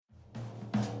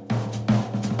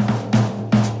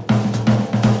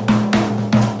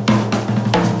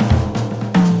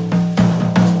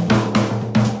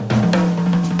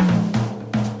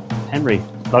Henry,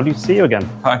 lovely to see you again.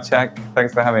 Hi, Jack.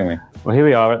 Thanks for having me. Well, here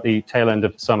we are at the tail end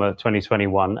of summer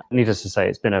 2021. Needless to say,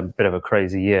 it's been a bit of a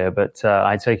crazy year, but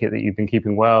I take it that you've been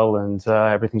keeping well and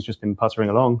everything's just been puttering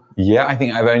along. Yeah, I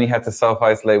think I've only had to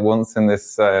self-isolate once in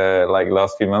this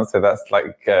last few months, so that's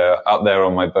up there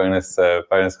on my bonus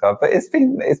card. But it's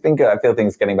been good. I feel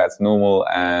things are getting back to normal,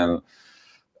 and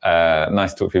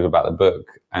nice to talk to people about the book.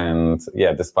 And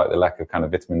yeah, despite the lack of kind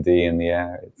of vitamin D in the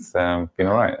air, it's been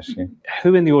all right, actually.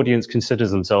 Who in the audience considers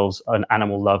themselves an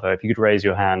animal lover? If you could raise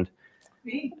your hand.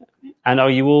 Me. And are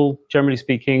you all, generally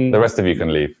speaking... The rest of you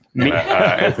can leave.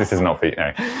 If this is not for you.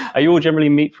 No. Are you all generally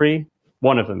meat-free?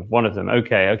 One of them.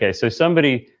 Okay. So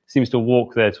somebody seems to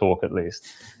walk their talk, at least.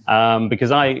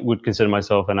 Because I would consider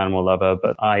myself an animal lover,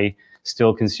 but I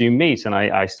still consume meat, and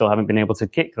I still haven't been able to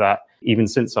kick that even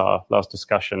since our last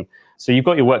discussion. So you've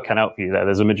got your work cut out for you there.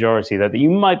 There's a majority there that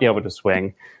you might be able to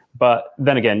swing. But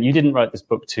then again, you didn't write this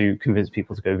book to convince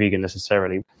people to go vegan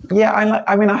necessarily. Yeah,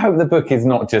 I hope the book is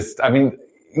not just,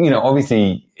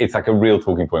 obviously it's like a real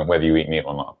talking point whether you eat meat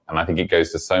or not. And I think it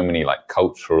goes to so many like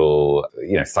cultural,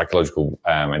 psychological,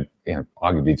 and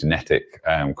arguably genetic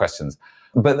questions.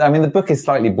 But I mean, the book is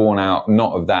slightly born out,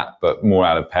 not of that, but more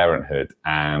out of parenthood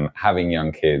and having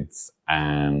young kids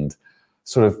and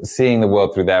sort of seeing the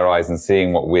world through their eyes and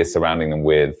seeing what we're surrounding them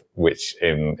with, which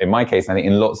in my case, I think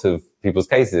in lots of people's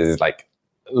cases is like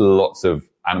lots of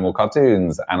animal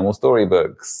cartoons, animal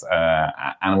storybooks,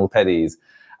 animal teddies,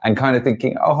 and kind of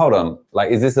thinking, oh, hold on, like,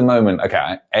 is this a moment?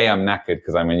 Okay, I'm knackered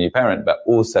because I'm a new parent, but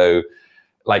also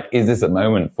like, is this a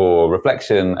moment for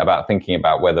reflection about thinking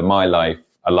about whether my life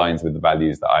aligns with the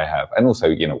values that I have? And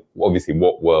also, obviously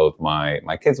what world my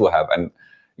kids will have. And,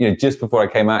 just before I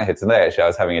came out here today, actually, I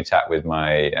was having a chat with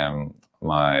my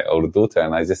older daughter,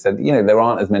 and I just said, there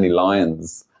aren't as many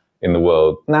lions in the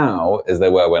world now as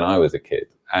there were when I was a kid.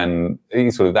 And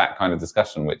sort of that kind of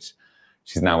discussion, which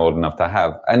she's now old enough to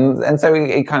have. And so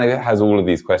it kind of has all of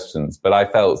these questions. But I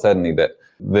felt certainly that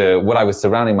what I was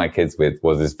surrounding my kids with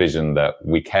was this vision that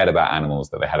we cared about animals,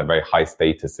 that they had a very high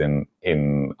status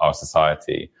in our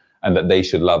society, and that they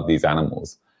should love these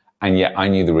animals. And yet I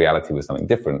knew the reality was something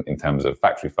different in terms of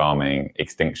factory farming,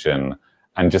 extinction,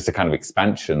 and just a kind of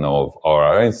expansion of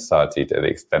our own society to the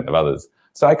extent of others.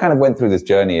 So I kind of went through this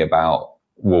journey about,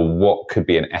 well, what could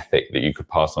be an ethic that you could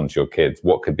pass on to your kids?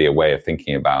 What could be a way of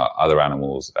thinking about other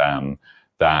animals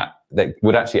that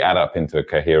would actually add up into a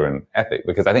coherent ethic?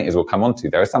 Because I think, as we'll come on to,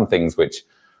 there are some things which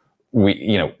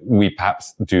we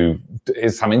perhaps do,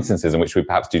 some instances in which we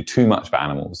perhaps do too much for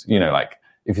animals. Like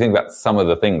if you think about some of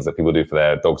the things that people do for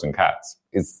their dogs and cats,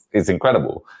 it's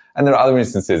incredible. And there are other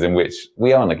instances in which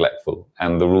we are neglectful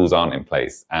and the rules aren't in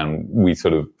place and we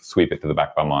sort of sweep it to the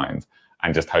back of our mind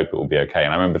and just hope it will be okay.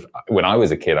 And I remember when I was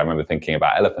a kid, I remember thinking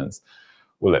about elephants.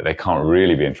 Well, look, they can't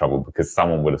really be in trouble because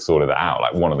someone would have sorted it out.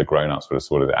 Like one of the grown-ups would have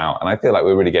sorted it out. And I feel like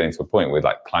we're really getting to a point with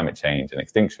like climate change and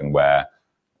extinction where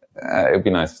it would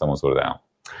be nice if someone sorted it out.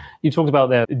 You talked about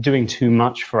there doing too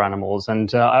much for animals,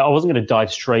 and I wasn't going to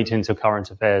dive straight into current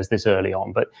affairs this early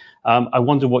on, but I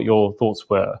wonder what your thoughts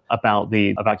were about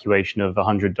the evacuation of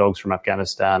 100 dogs from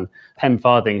Afghanistan. Pen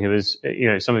Farthing, who is,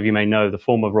 some of you may know, the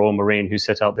former Royal Marine who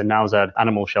set up the Nowzad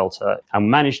animal shelter and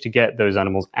managed to get those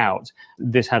animals out.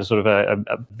 This had sort of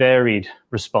a varied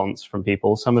response from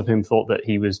people, some of whom thought that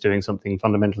he was doing something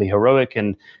fundamentally heroic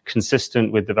and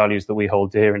consistent with the values that we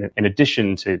hold dear, in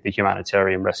addition to the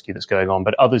humanitarian rescue that's going on,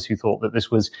 but others who thought that this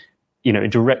was,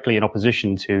 directly in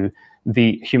opposition to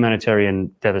the humanitarian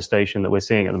devastation that we're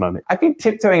seeing at the moment. I've been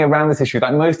tiptoeing around this issue.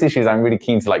 Like most issues, I'm really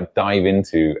keen to dive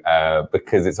into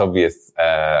because it's obvious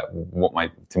what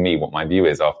my view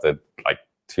is after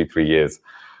 2-3 years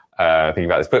thinking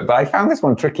about this. But I found this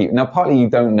one tricky. Now, partly you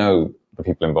don't know the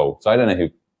people involved, so I don't know who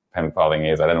Pen Farthing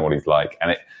is. I don't know what he's like,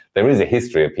 and there is a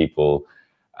history of people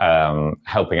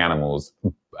helping animals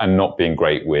and not being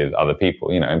great with other people,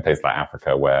 in places like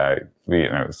Africa where,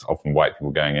 it's often white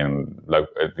people going in,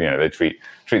 they treat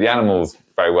the animals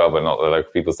very well, but not the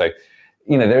local people. So,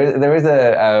 there is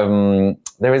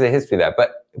a history there.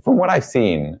 But from what I've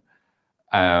seen,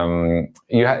 so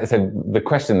the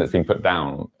question that's been put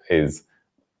down is,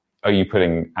 are you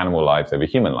putting animal lives over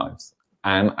human lives?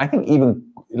 And I think even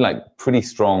pretty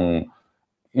strong,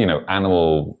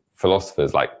 animal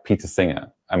philosophers like Peter Singer.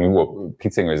 I mean,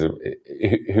 Peter Singer is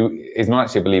who is not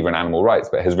actually a believer in animal rights,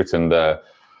 but has written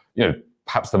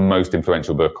perhaps the most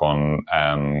influential book on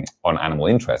animal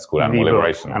interests called Animal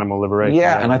Liberation. Animal Liberation.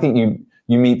 Yeah, and I think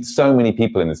you meet so many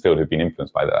people in this field who've been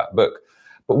influenced by that book.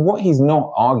 But what he's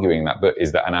not arguing in that book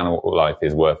is that an animal life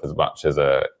is worth as much as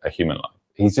a human life.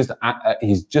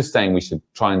 He's just saying we should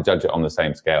try and judge it on the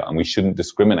same scale, and we shouldn't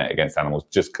discriminate against animals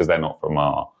just because they're not from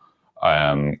our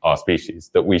our species,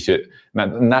 that we should,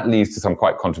 and that leads to some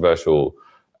quite controversial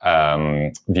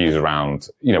views around,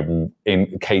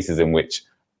 in cases in which,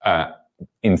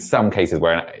 in some cases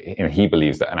where he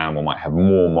believes that an animal might have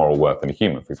more moral worth than a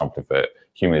human. For example, if a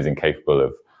human is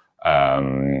incapable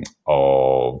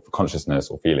of consciousness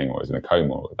or feeling, or is in a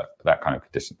coma, or that kind of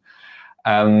condition.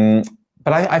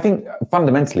 But I think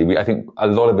fundamentally, I think a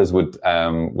lot of us would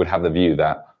have the view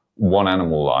that one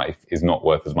animal life is not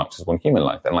worth as much as one human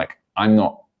life, and I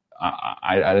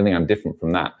don't think I'm different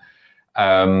from that.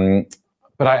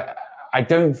 But I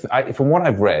don't, from what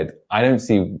I've read, I don't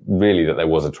see really that there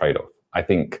was a trade-off. I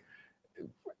think,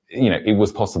 it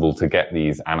was possible to get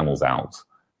these animals out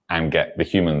and get the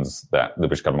humans that the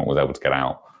British government was able to get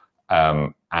out.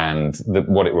 And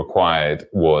what it required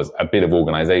was a bit of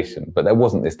organization, but there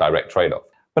wasn't this direct trade-off.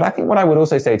 But I think what I would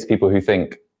also say to people who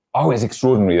think, oh, it's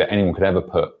extraordinary that anyone could ever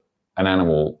put an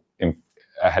animal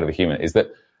ahead of a human, is that,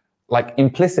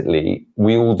 implicitly,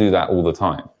 we all do that all the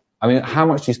time. I mean, how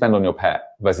much do you spend on your pet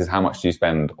versus how much do you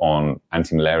spend on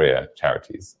anti-malaria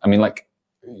charities? I mean,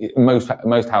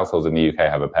 most households in the UK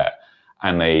have a pet,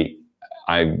 and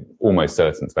I'm almost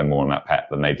certain spend more on that pet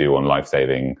than they do on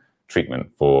life-saving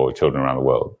treatment for children around the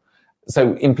world.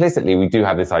 So implicitly, we do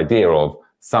have this idea of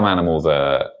some animals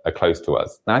are close to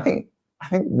us. Now, I think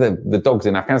the dogs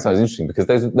in Afghanistan is interesting because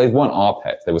those weren't our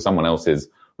pets; they were someone else's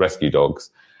rescue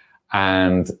dogs.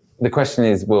 And the question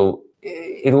is, well,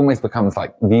 it almost becomes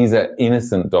like these are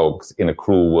innocent dogs in a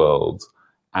cruel world,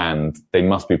 and they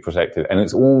must be protected. And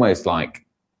it's almost like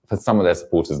for some of their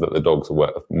supporters that the dogs are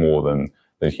worth more than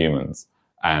humans.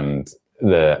 And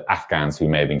the Afghans who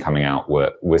may have been coming out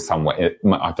were somewhere,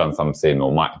 I've done some sin,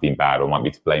 or might have been bad, or might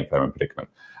be to blame for their own predicament.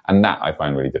 And that I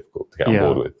find really difficult to get on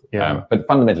board with. Yeah. But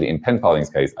fundamentally, in pen farthing's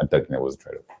case, I don't think there was a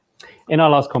trade-off. In our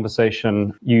last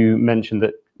conversation, you mentioned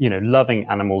that loving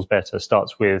animals better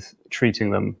starts with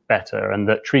treating them better, and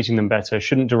that treating them better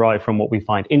shouldn't derive from what we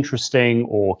find interesting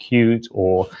or cute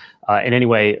or in any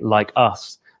way like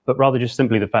us, but rather just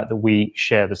simply the fact that we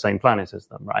share the same planet as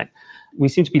them, right? We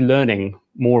seem to be learning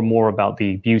more and more about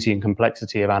the beauty and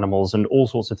complexity of animals and all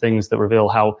sorts of things that reveal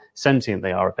how sentient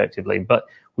they are effectively, but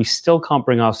we still can't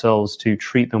bring ourselves to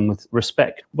treat them with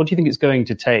respect. What do you think it's going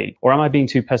to take? Or am I being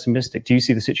too pessimistic? Do you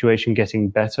see the situation getting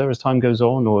better as time goes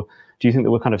on? Or do you think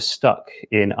that we're kind of stuck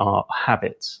in our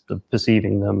habits of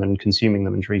perceiving them and consuming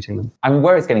them and treating them? I mean,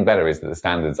 where it's getting better is that the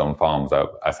standards on farms are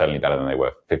certainly better than they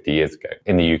were 50 years ago.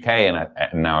 In the UK and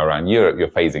now around Europe, you're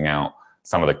phasing out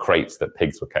some of the crates that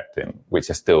pigs were kept in, which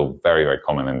are still very, very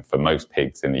common. And for most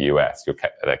pigs in the US,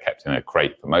 they're kept in a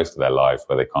crate for most of their lives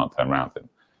where they can't turn around in.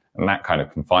 And that kind of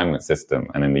confinement system,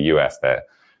 and in the US, they're,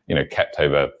 kept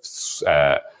over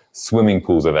swimming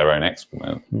pools of their own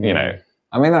excrement.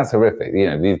 I mean, that's horrific.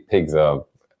 These pigs are,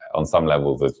 on some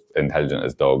levels, as intelligent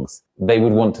as dogs. They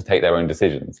would want to take their own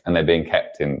decisions, and they're being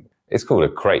kept in, it's called a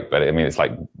crate, but I mean, it's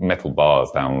like metal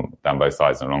bars down both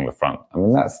sides and along the front. I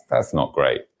mean, that's not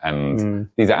great. And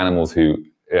these are animals who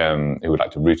would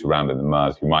like to root around in the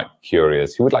mud, who might be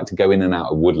curious, who would like to go in and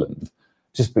out of woodland,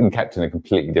 just being kept in a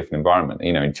completely different environment.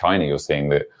 In China, you're seeing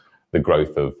the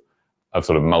growth of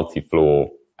sort of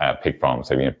multi-floor pig farms.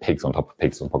 So, pigs on top of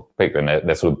pigs on top of pigs, and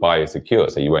they're sort of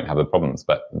biosecure, so you won't have the problems.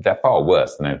 But they're far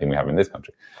worse than anything we have in this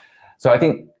country. So I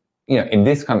think, in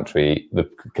this country, the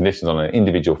conditions on an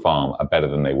individual farm are better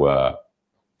than they were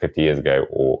 50 years ago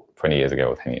or 20 years ago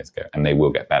or 10 years ago, and they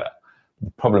will get better.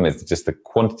 The problem is that just the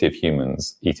quantity of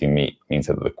humans eating meat means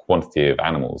that the quantity of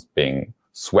animals being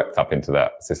swept up into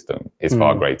that system is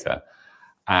far greater.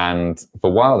 And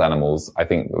for wild animals, I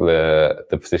think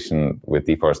the position with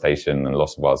deforestation and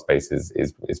loss of wild spaces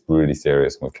is really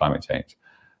serious with climate change.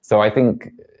 So I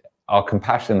think our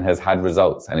compassion has had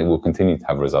results, and it will continue to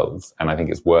have results. And I think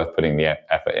it's worth putting the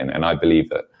effort in. And I believe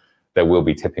that there will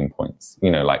be tipping points,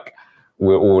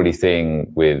 we're already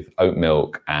seeing with oat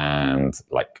milk and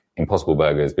Impossible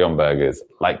Burgers, Beyond Burgers,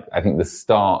 I think the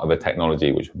start of a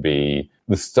technology which would be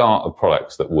the start of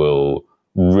products that will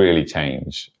really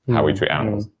change how we treat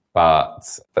animals. But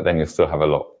then you'll still have a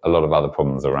lot of other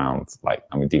problems around,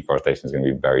 deforestation is going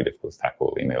to be very difficult to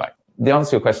tackle. The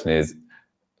answer to your question is,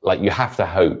 you have to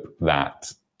hope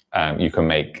that you can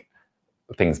make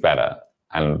things better.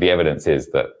 And the evidence is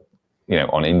that,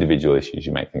 on individual issues,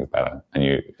 you make things better,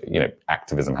 and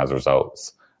activism has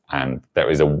results, and there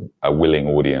is a willing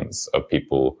audience of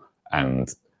people,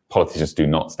 and politicians do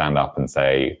not stand up and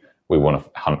say, we want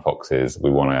to hunt foxes, we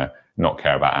want to not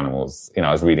care about animals.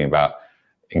 I was reading about,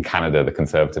 in Canada, the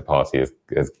Conservative Party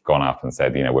has gone up and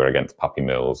said, we're against puppy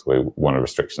mills, we want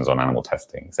restrictions on animal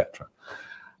testing, etc.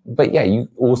 But yeah, you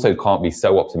also can't be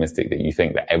so optimistic that you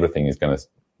think that everything is going to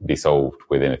be solved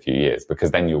within a few years,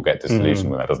 because then you'll get dissolution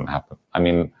when that doesn't happen. I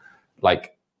mean,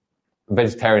 like,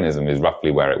 vegetarianism is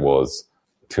roughly where it was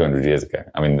 200 years ago.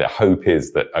 I mean, the hope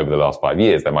is that over the last 5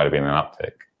 years, there might have been an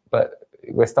uptick, but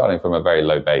we're starting from a very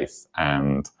low base,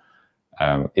 and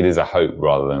it is a hope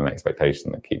rather than an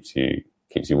expectation that keeps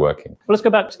you working. Well, let's go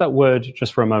back to that word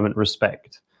just for a moment,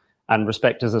 respect. And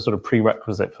respect as a sort of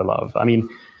prerequisite for love. I mean,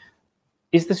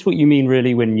 is this what you mean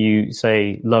really when you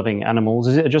say loving animals?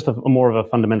 Is it just a more of a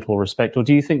fundamental respect, or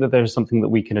do you think that there's something that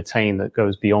we can attain that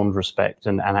goes beyond respect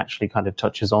and actually kind of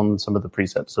touches on some of the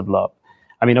precepts of love?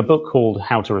 I mean, a book called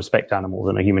How to Respect Animals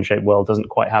in a Human-Shaped World doesn't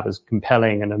quite have as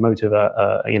compelling and emotive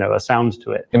a sound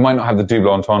to it. It might not have the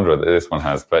double entendre that this one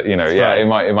has, but right.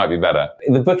 It might be better.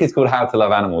 The book is called How to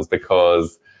Love Animals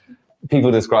because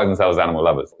people describe themselves as animal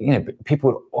lovers.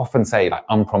 People would often say, like,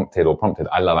 unprompted or prompted,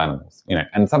 I love animals.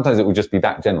 And sometimes it would just be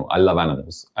that general. I love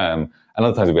animals. And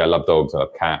other times it would be, I love dogs, I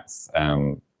love cats.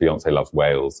 Beyonce loves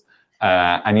whales.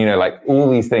 Like all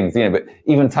these things, but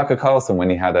even Tucker Carlson, when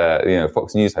he had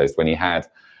Fox News host, when he had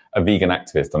a vegan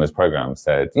activist on his program,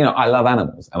 said, I love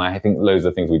animals. And I think loads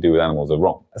of things we do with animals are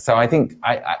wrong. So I think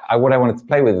what I wanted to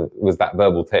play with was that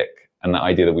verbal tick and the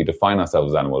idea that we define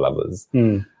ourselves as animal lovers.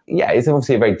 Yeah, it's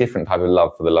obviously a very different type of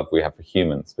love for the love we have for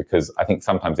humans, because I think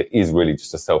sometimes it is really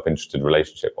just a self-interested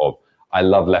relationship of, I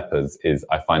love leopards is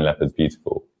I find leopards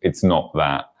beautiful. It's not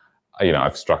that,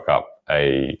 I've struck up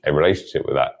a relationship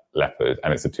with that leopard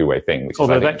and it's a two-way thing.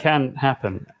 Although that can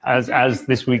happen, as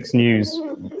this week's news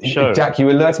shows. Jack, you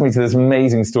alerted me to this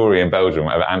amazing story in Belgium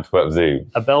at Antwerp Zoo.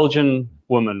 A Belgian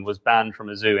woman was banned from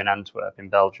a zoo in Antwerp in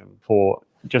Belgium for,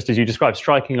 just as you described,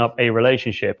 striking up a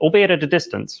relationship, albeit at a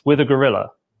distance, with a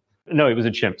gorilla. No, it was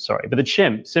a chimp, sorry. But the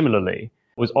chimp, similarly,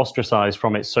 was ostracized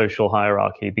from its social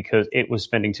hierarchy because it was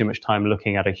spending too much time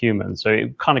looking at a human. So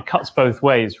it kind of cuts both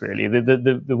ways, really.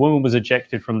 The woman was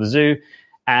ejected from the zoo,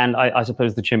 and I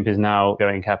suppose the chimp is now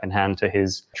going cap in hand to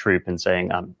his troop and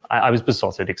saying, I was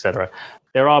besotted, etc.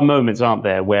 There are moments, aren't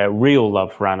there, where real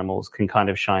love for animals can kind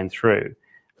of shine through.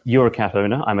 You're a cat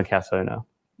owner, I'm a cat owner.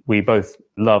 We both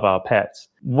love our pets.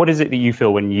 What is it that you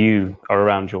feel when you are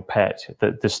around your pet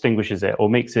that distinguishes it or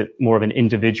makes it more of an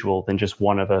individual than just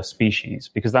one of a species?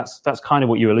 Because that's kind of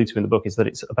what you allude to in the book, is that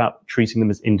it's about treating them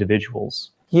as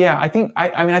individuals. Yeah, I think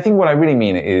what I really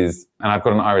mean is, and I've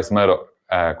got an Iris Murdoch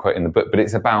quote in the book, but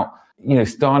it's about,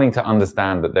 starting to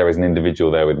understand that there is an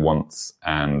individual there with wants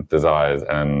and desires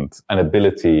and an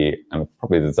ability and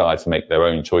probably the desire to make their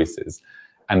own choices.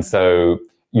 And so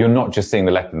you're not just seeing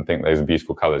the leopard and think those are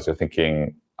beautiful colors. You're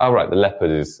thinking, oh, right, the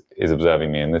leopard is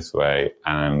observing me in this way,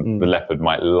 and the leopard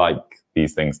might like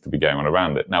these things to be going on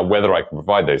around it. Now, whether I can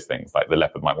provide those things, like the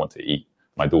leopard might want to eat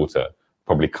my daughter,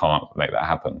 probably can't make that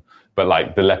happen. But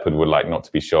like the leopard would like not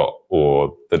to be shot,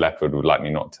 or the leopard would like me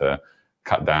not to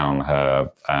cut down her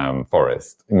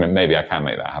forest. Maybe I can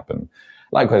make that happen.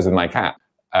 Likewise with my cat.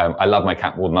 I love my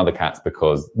cat more than other cats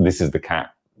because this is the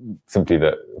cat simply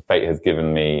that fate has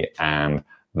given me and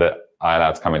that I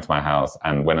allow to come into my house.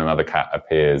 And when another cat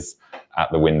appears at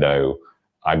the window,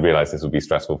 I realize this will be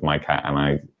stressful for my cat and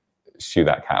I shoo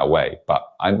that cat away. But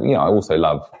I also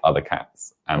love other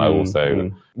cats, and I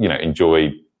also,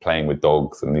 enjoy playing with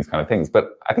dogs and these kind of things.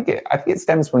 But I think it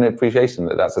stems from an appreciation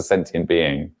that that's a sentient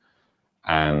being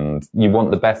and you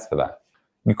want the best for that.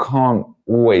 You can't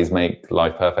always make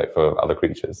life perfect for other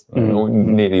creatures.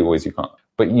 Nearly always you can't.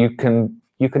 But you can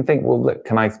think, well, look,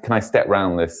 can I step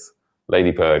round this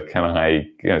ladybird? Can I,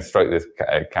 stroke this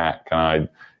cat? Can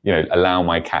I, allow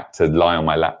my cat to lie on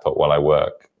my laptop while I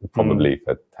work, probably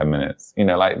for 10 minutes?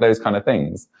 Like those kind of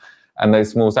things and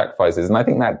those small sacrifices. And I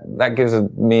think that gives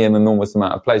me an enormous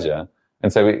amount of pleasure.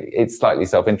 And so it's slightly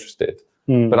self-interested.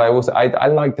 But I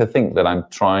like to think that I'm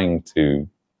trying to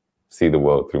see the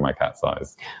world through my cat's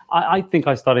eyes. I think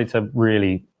I started to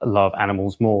really love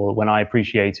animals more when I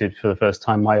appreciated for the first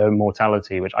time my own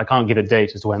mortality, which I can't give a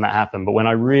date as to when that happened. But when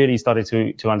I really started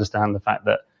to understand the fact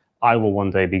that I will one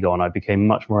day be gone, I became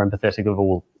much more empathetic of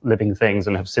all living things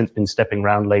and have since been stepping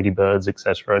around ladybirds,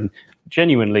 etc., and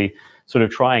genuinely sort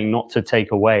of trying not to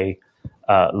take away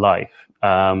life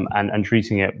and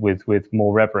treating it with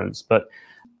more reverence. But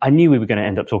I knew we were going to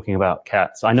end up talking about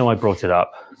cats. I know I brought it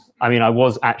up. I mean, I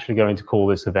was actually going to call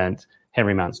this event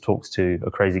Henry Mance Talks to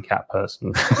a Crazy Cat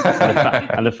Person.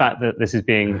 and the fact that this is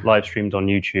being live streamed on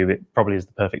YouTube, it probably is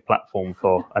the perfect platform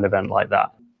for an event like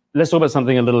that. Let's talk about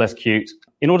something a little less cute.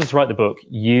 In order to write the book,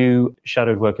 you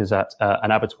shadowed workers at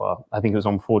an abattoir. I think it was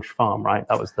on Forge Farm, right?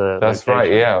 That was the That's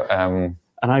location. Right, yeah.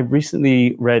 And I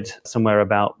recently read somewhere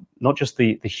about not just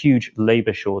the huge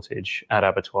labor shortage at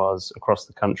abattoirs across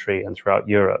the country and throughout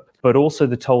Europe, but also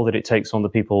the toll that it takes on the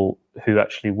people who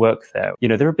actually work there. You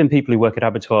know, there have been people who work at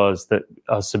abattoirs that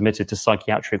are submitted to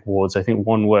psychiatric wards. I think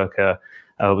one worker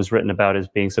was written about as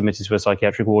being submitted to a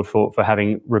psychiatric ward for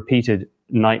having repeated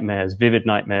nightmares, vivid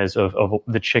nightmares of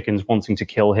the chickens wanting to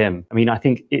kill him. I mean, I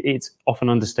think it's often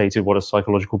understated what a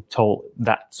psychological toll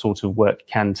that sort of work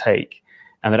can take.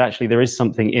 And that actually there is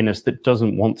something in us that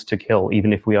doesn't want to kill,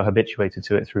 even if we are habituated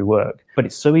to it through work. But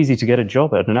it's so easy to get a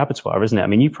job at an abattoir, isn't it? I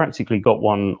mean, you practically got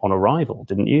one on arrival,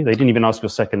 didn't you? They didn't even ask your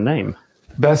second name.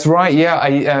 That's right. Yeah,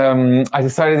 I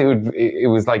decided it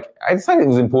was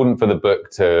important for the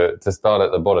book to start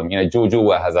at the bottom. You know, George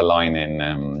Orwell has a line in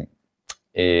Down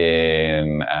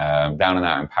and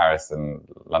Out in Paris and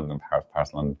London,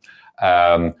 Paris, London,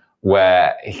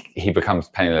 where he becomes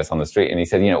penniless on the street, and he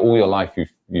said, you know, all your life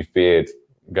you feared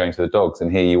going to the dogs,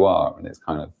 and here you are, and it's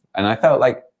kind of, and I felt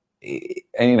like,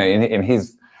 and you know, in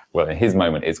his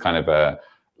moment, it's kind of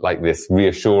like this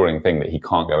reassuring thing that he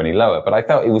can't go any lower. But I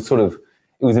felt it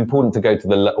was important to go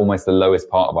to almost the lowest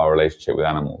part of our relationship with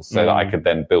animals, so that I could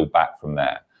then build back from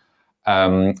there.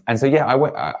 And so, yeah,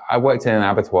 I worked in an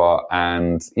abattoir,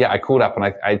 and yeah, I called up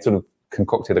and I sort of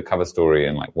concocted a cover story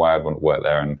and like why I'd want to work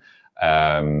there,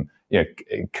 and you know,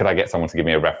 could I get someone to give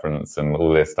me a reference and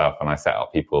all this stuff? And I set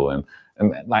up people, and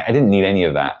like I didn't need any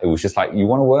of that. It was just like, you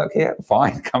want to work here?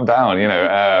 Fine, come down, you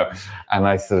know. And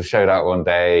I sort of showed up one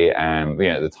day, and you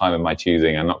know, at the time of my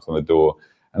choosing, I knocked on the door,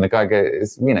 and the guy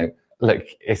goes, you know, look,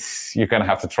 you're going to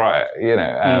have to try it, you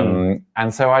know.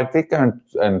 And so I did go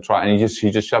and try, and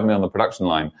he just shoved me on the production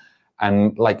line.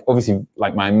 And like, obviously,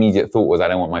 like my immediate thought was, I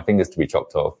don't want my fingers to be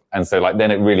chopped off. And so like,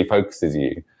 then it really focuses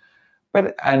you.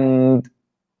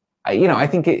 You know, I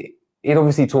think it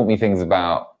obviously taught me things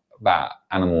about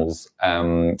animals.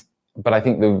 But I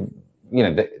think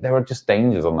there are just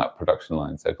dangers on that production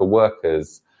line. So for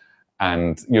workers,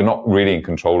 and you're not really in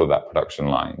control of that production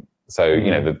line. So,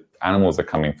 you know, the animals are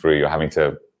coming through, you're having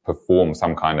to perform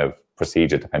some kind of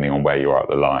procedure depending on where you are at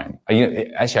the line. You know,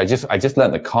 actually, I just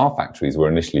learned that car factories were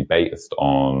initially based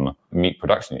on meat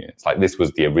production units. Like this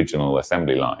was the original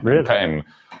assembly line. Really?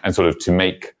 And sort of to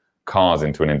make cars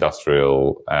into an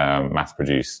industrial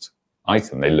mass-produced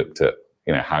item, they looked at,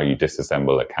 you know, how you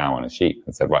disassemble a cow and a sheep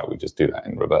and said, right, we just do that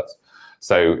in reverse.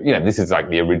 So, you know, this is like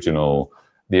the original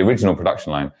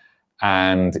production line.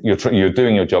 And you're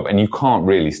doing your job, and you can't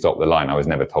really stop the line. I was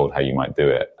never told how you might do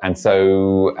it. And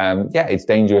so, yeah, it's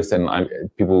dangerous, and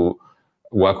people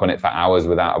work on it for hours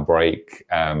without a break.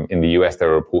 In the US, there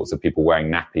are reports of people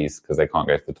wearing nappies because they can't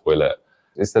go to the toilet.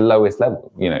 It's the lowest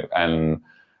level, you know. And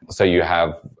so you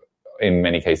have, in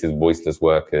many cases, voiceless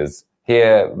workers.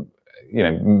 Here, you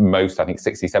know, most, I think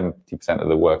 60-70% of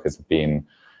the workers have been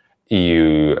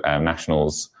EU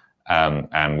nationals,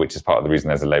 and which is part of the reason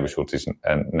there's a labour shortage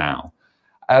now.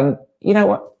 You know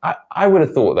what? I would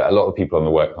have thought that a lot of people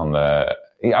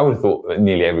I would have thought that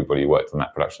nearly everybody who worked on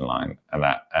that production line and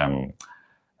that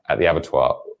at the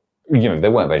abattoir, you know, they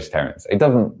weren't vegetarians. It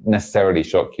doesn't necessarily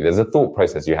shock you. There's a thought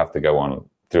process you have to go on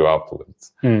through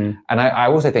afterwards. And I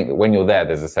also think that when you're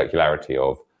there's a circularity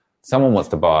of someone wants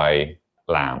to buy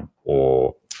lamb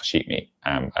or sheep meat,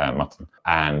 mutton,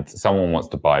 and someone wants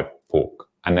to buy pork.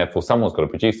 And therefore someone's got to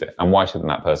produce it. And why shouldn't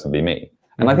that person be me?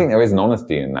 And I think there is an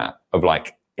honesty in that of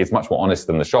like, it's much more honest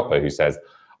than the shopper who says,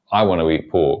 I want to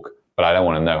eat pork, but I don't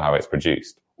want to know how it's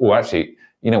produced. Or actually,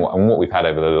 you know what, and what we've had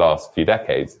over the last few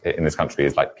decades in this country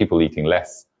is like people eating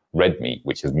less red meat,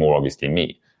 which is more obviously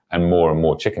meat, and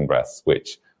more chicken breasts,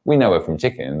 which we know are from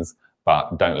chickens,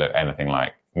 but don't look anything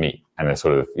like meat. And they're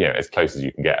sort of, you know, as close as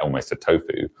you can get almost to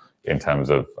tofu in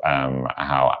terms of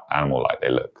how animal-like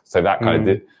they look. So that kind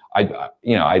of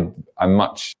I'm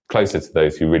much closer to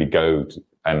those who really go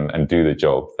and do the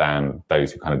job than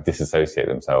those who kind of disassociate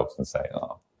themselves and say,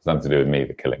 oh, it's nothing to do with me,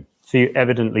 the killing. So you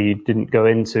evidently didn't go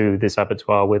into this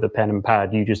abattoir with a pen and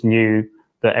pad. You just knew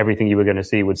that everything you were going to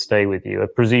see would stay with you.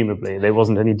 Presumably, there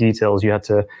wasn't any details you had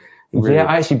to. Really...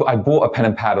 Yeah, I bought a pen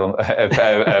and pad a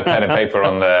pen and paper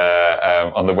on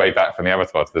the way back from the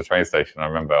abattoir to the train station. I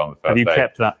remember on the first day. Have you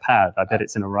kept that pad? I bet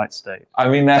it's in a right state. I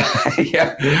mean,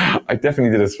 yeah, I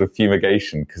definitely did a sort of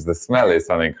fumigation because the smell is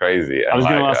something crazy. I was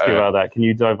going to ask you about that. Can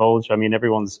you divulge? I mean,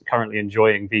 everyone's currently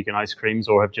enjoying vegan ice creams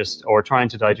or trying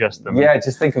to digest them. Yeah,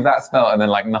 just think of that smell and then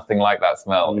like nothing like that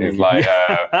smell is like.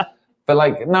 But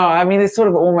like, no, I mean, it's sort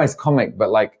of almost comic, but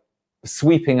like.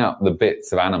 Sweeping up the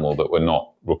bits of animal that were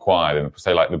not required, and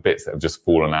say like the bits that have just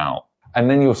fallen out, and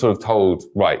then you're sort of told,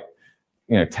 right,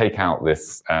 you know, take out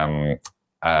this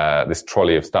this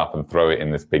trolley of stuff and throw it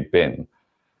in this big bin,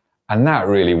 And that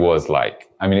really was like,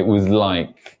 I mean, it was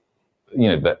like,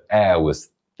 the air was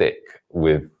thick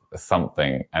with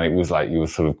something, and it was like you were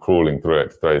sort of crawling through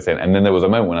it to throw this in. And then there was a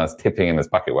moment when I was tipping in this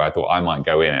bucket where I thought I might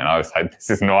go in, and I was like, this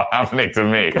is not happening to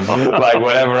me. Like,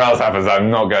 whatever else happens, I'm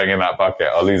not going in that bucket.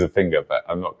 I'll lose a finger, but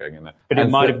I'm not going in there. But it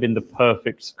might have been the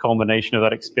perfect culmination of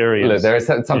that experience. Look, there is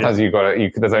sometimes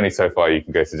there's only so far you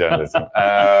can go to journalism.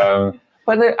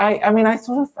 But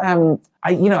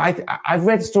I've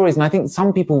read stories, and I think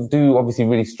some people do obviously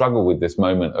really struggle with this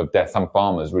moment of death. Some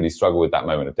farmers really struggle with that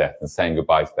moment of death and saying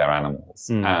goodbye to their animals,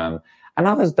 and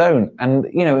others don't. And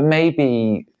it may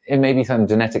be some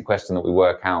genetic question that we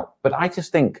work out. But I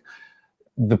just think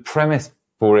the premise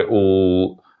for it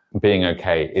all being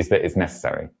okay is that it's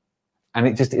necessary, and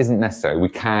it just isn't necessary. We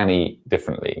can eat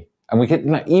differently, and we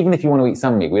can, even if you want to eat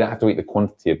some meat, we don't have to eat the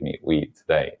quantity of meat we eat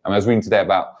today. I was reading today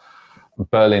about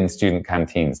Berlin student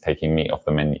canteens taking meat off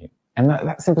the menu, and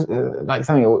that's simple, like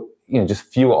something, just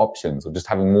fewer options, or just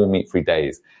having more meat-free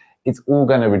days. It's all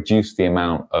going to reduce the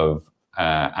amount of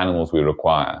animals we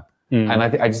require, and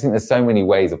I just think there's so many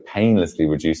ways of painlessly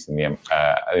reducing the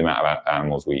amount of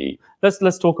animals we eat.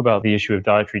 Let's talk about the issue of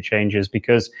dietary changes,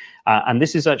 because, and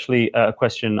this is actually a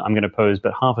question I'm going to pose,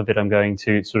 but half of it I'm going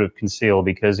to sort of conceal,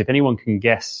 because if anyone can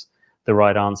guess the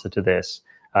right answer to this,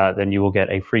 then you will get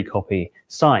a free copy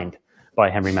signed by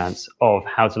Henry Mance of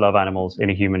How to Love Animals in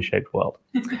a Human-Shaped World.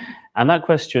 And that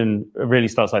question really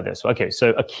starts like this. Okay,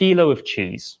 so a kilo of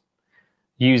cheese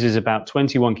uses about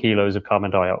 21 kilos of carbon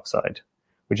dioxide,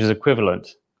 which is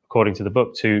equivalent, according to the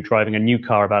book, to driving a new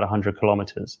car about 100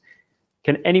 kilometers.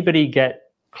 Can anybody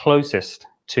get closest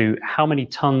to how many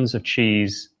tons of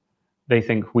cheese they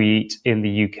think we eat in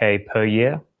the UK per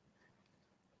year?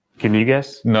 Can you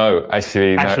guess? No,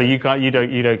 actually, no. You can't. You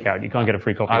don't count. You can't get a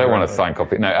free copy. I don't want a signed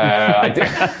copy. No, I do.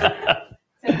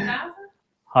 7,000?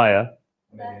 Higher.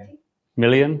 30?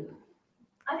 Million?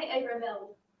 I think over a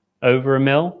mil. Over a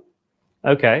mil?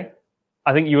 Okay.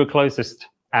 I think you were closest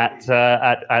at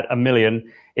a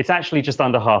million. It's actually just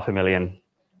under 500,000.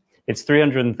 It's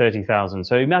 330,000.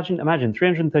 So imagine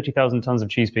 330,000 tons of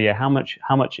cheese per year. How much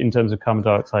in terms of carbon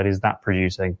dioxide is that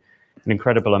producing? An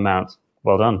incredible amount.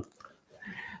 Well done.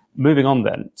 Moving on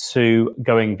then to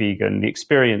going vegan, the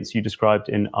experience you described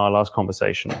in our last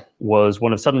conversation was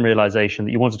one of sudden realization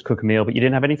that you wanted to cook a meal, but you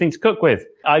didn't have anything to cook with.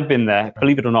 I've been there.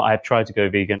 Believe it or not, I have tried to go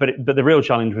vegan. But the real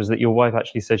challenge was that your wife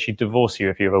actually said she'd divorce you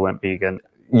if you ever went vegan.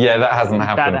 Yeah, that hasn't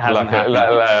happened.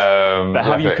 But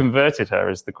have you converted her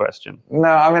is the question. No,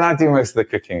 I mean, I do most of the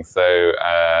cooking, so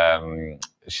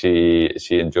she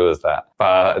enjoys that.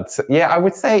 But yeah, I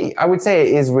would say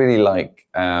it is really like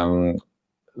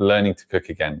learning to cook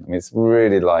again. I mean, it's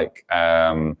really like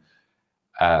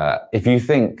if you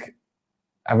think,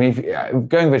 I mean,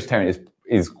 going vegetarian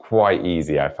is quite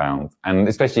easy, I found, and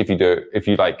especially if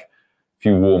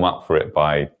you warm up for it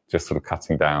by just sort of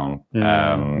cutting down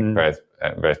various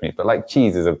meat. But like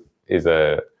cheese is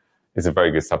a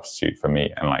very good substitute for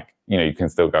meat, and like you can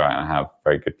still go out and have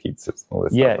very good pizzas and all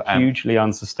this stuff. Yeah, hugely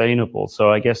unsustainable.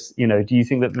 So I guess do you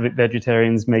think that the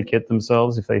vegetarians make it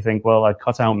themselves if they think, well, I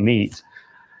cut out meat?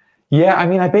 Yeah, I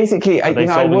mean, I was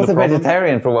a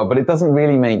vegetarian for a while, but it doesn't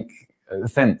really make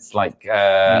sense. Like,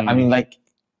 I mean, like,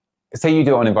 say you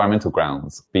do it on environmental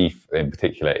grounds. Beef, in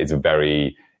particular, is a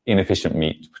very inefficient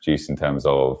meat to produce in terms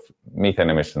of methane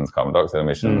emissions, carbon dioxide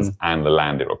emissions, and the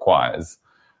land it requires.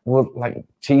 Well, like,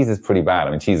 cheese is pretty bad.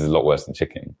 I mean, cheese is a lot worse than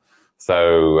chicken.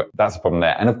 So that's a problem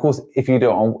there. And of course, if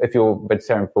you're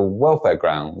vegetarian for welfare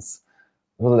grounds,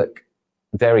 well, look,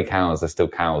 dairy cows are still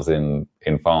cows in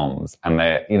farms, and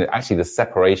they're actually the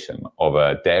separation of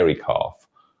a dairy calf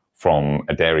from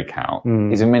a dairy cow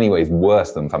is in many ways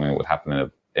worse than something that would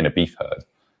happen in a beef herd.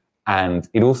 And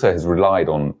it also has relied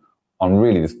on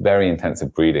really this very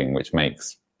intensive breeding, which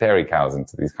makes dairy cows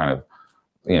into these kind of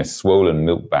swollen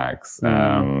milk bags,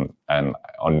 and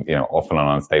often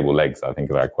on unstable legs, I think,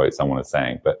 as I quote someone as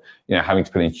saying. But having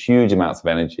to put in huge amounts of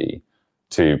energy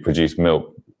to produce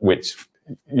milk, which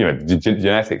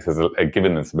genetics has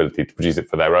given them this ability to produce it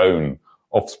for their own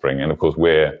offspring. And of course,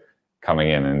 we're coming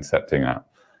in and intercepting that.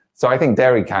 So I think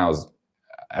dairy cows,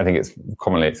 I think it's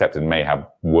commonly accepted, may have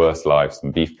worse lives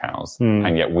than beef cows.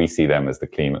 And yet we see them as the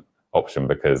clean option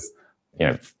because,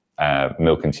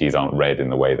 milk and cheese aren't red in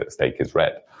the way that steak is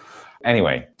red.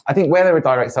 Anyway, I think where there are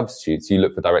direct substitutes, you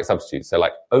look for direct substitutes. So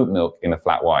like oat milk in a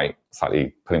flat white,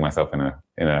 slightly putting myself in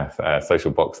a social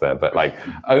box there, but like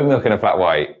oat milk in a flat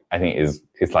white, I think is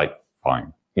like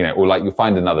fine, or like you'll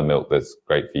find another milk that's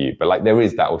great for you. But like there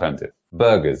is that alternative.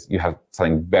 Burgers, you have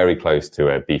something very close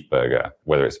to a beef burger,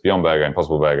 whether it's Beyond Burger,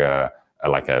 Impossible Burger,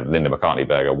 like a Linda McCartney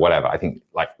burger, whatever. I think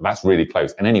like that's really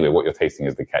close. And anyway, what you're tasting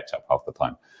is the ketchup half the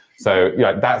time. So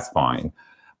that's fine.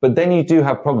 But then you do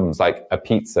have problems like a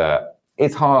pizza.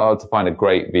 It's hard to find a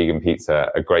great vegan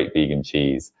pizza, a great vegan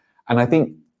cheese. And I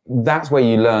think that's where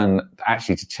you learn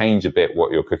actually to change a bit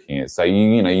what your cooking is. So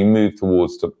you move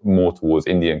more towards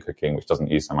Indian cooking, which doesn't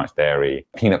use so much dairy.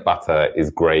 Peanut butter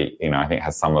is great. I think it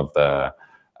has some of the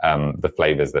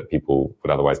flavors that people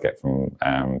would otherwise get from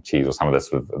cheese, or some of the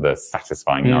sort of the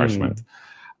satisfying nourishment.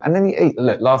 And then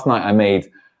look, last night I made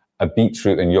a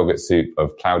beetroot and yogurt soup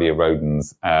of Claudia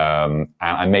Roden's, and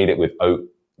I made it with oat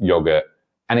yogurt.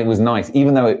 And it was nice,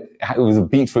 even though it was a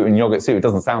beetroot and yogurt soup. It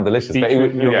doesn't sound delicious, but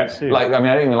soup. I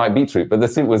don't even like beetroot, but the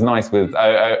soup was nice with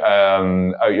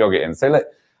oat yogurt in. So look,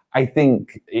 I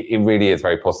think it really is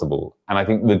very possible. And I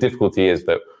think the difficulty is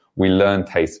that we learn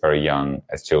taste very young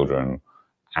as children,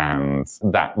 and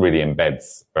that really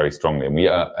embeds very strongly.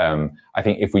 And I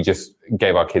think if we just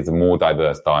gave our kids a more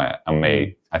diverse diet and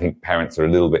I think parents are a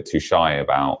little bit too shy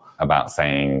about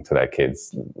saying to their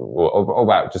kids, or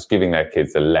about just giving their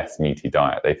kids a less meaty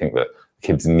diet. They think that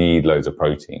kids need loads of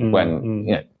protein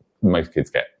when most kids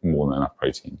get more than enough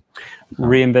protein.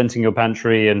 Reinventing your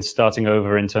pantry and starting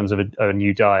over in terms of a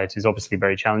new diet is obviously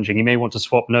very challenging. You may want to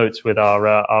swap notes with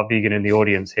our vegan in the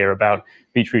audience here about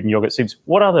beetroot and yogurt soups.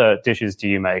 What other dishes do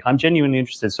you make? I'm genuinely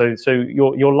interested. So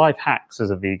your life hacks as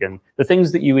a vegan, the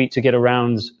things that you eat to get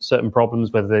around certain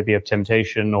problems, whether they be of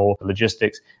temptation or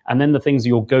logistics, and then the things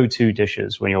your go-to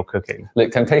dishes when you're cooking.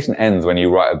 Look, temptation ends when you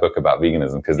write a book about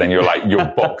veganism, because then you're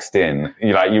boxed in.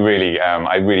 I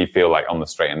really feel like on the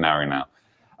straight and narrow now.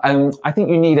 I think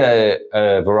you need a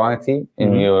variety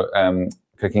in your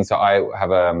cooking. So I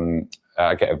have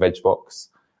I get a veg box,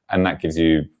 and that gives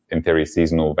you, in theory,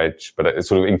 seasonal veg, but it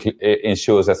sort of it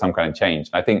ensures there's some kind of change.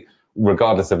 I think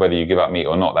regardless of whether you give up meat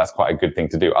or not, that's quite a good thing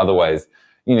to do. Otherwise,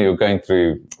 you're going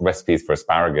through recipes for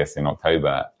asparagus in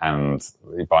October and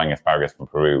buying asparagus from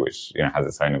Peru, which has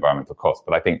its own environmental cost.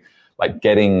 But I think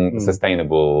getting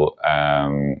sustainable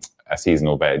a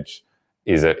seasonal veg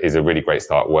is a really great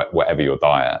start, whatever your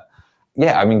diet.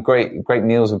 Yeah, I mean, great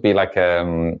meals would be like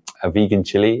a vegan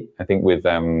chili, I think, with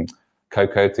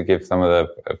cocoa to give some of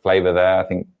the flavor there. I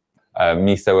think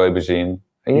miso aubergine.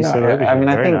 I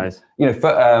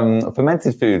think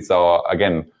fermented foods are,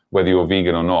 again, whether you're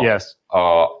vegan or not,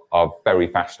 are very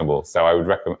fashionable. So I would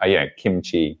recommend,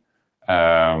 kimchi.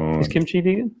 Is kimchi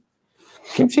vegan?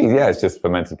 Kimchi, it's just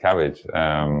fermented cabbage.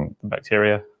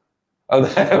 Bacteria. Oh,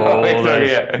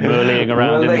 whirling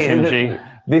around in the kimchi.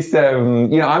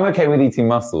 I'm okay with eating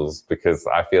mussels because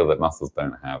I feel that mussels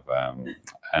don't have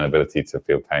an ability to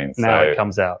feel pain. Now it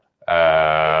comes out.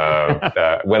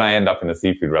 When I end up in a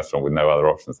seafood restaurant with no other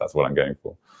options, that's what I'm going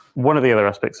for. One of the other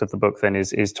aspects of the book then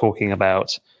is talking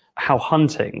about how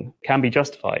hunting can be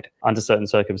justified under certain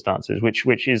circumstances,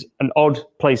 which is an odd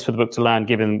place for the book to land,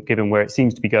 given where it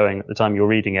seems to be going at the time you're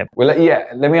reading it. Well, let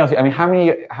me ask you. I mean, how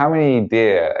many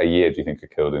deer a year do you think are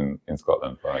killed in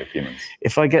Scotland by humans?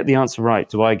 If I get the answer right,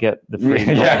 do I get the free?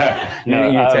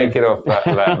 You take it off that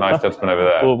nice judgment over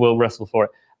there. We'll wrestle for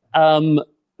it.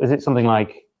 Is it something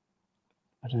like,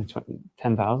 I don't know,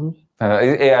 10,000?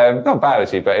 Not bad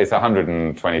actually, but it's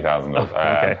 120,000. Okay,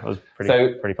 that was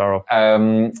pretty far off. I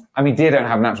mean, deer don't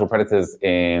have natural predators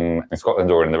in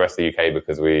Scotland or in the rest of the UK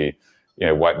because we,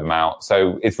 wipe them out.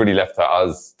 So it's really left to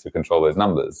us to control those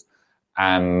numbers.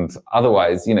 And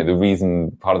otherwise, part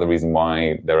of the reason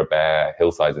why there are bare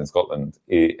hillsides in Scotland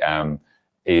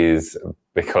is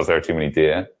because there are too many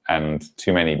deer, and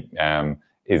too many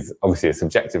is obviously a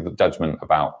subjective judgment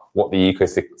about what the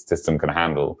ecosystem can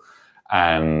handle.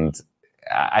 And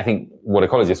I think what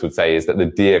ecologists would say is that the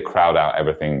deer crowd out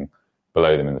everything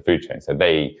below them in the food chain. So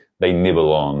they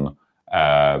nibble on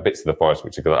bits of the forest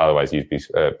which could otherwise be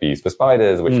used for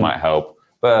spiders, which might help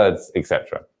birds,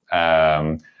 etc.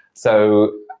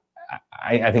 So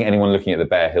I think anyone looking at the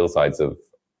bare hillsides of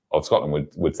Scotland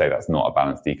would say that's not a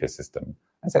balanced ecosystem.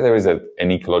 And so there is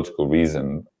an ecological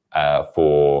reason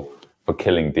for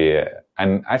killing deer.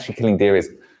 And actually killing deer is,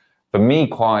 for me,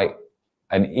 quite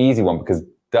an easy one, because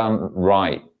done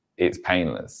right, it's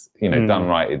painless. Done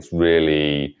right, it's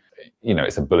really,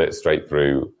 it's a bullet straight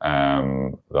through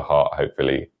the heart,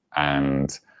 hopefully.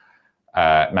 And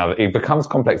now it becomes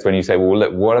complex when you say, well,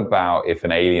 look, what about if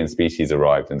an alien species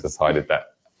arrived and decided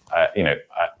that,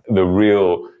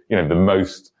 the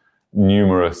most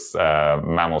numerous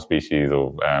mammal species,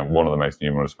 or one of the most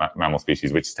numerous mammal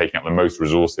species, which is taking up the most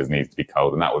resources, needs to be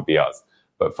culled, and that would be us.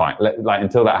 But fine,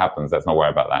 until that happens, let's not worry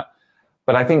about that.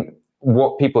 But I think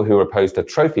what people who are opposed to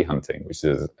trophy hunting, which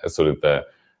is a sort of the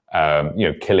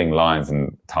killing lions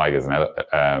and tigers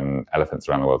and elephants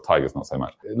around the world, tigers not so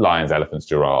much, lions, elephants,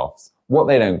 giraffes, what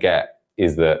they don't get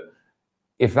is that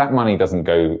if that money doesn't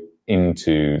go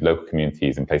into local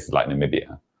communities in places like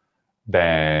Namibia,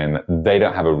 then they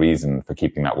don't have a reason for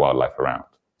keeping that wildlife around.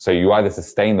 So you either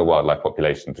sustain the wildlife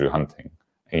population through hunting,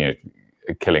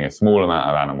 killing a small amount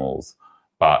of animals,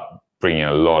 but bringing in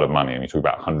a lot of money. And you talk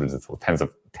about hundreds of or tens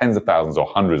of thousands or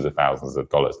hundreds of thousands of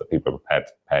dollars that people are prepared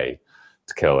to pay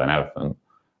to kill an elephant.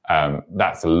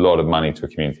 That's a lot of money to a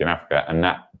community in Africa, and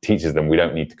that teaches them we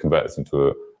don't need to convert this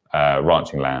into a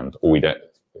ranching land, or we don't.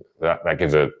 That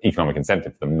gives an economic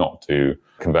incentive for them not to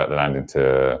convert the land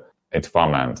into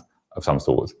farmland of some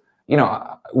sort.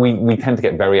 We tend to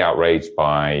get very outraged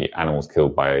by animals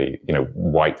killed by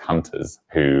white hunters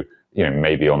who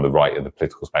may be on the right of the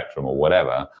political spectrum or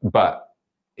whatever. But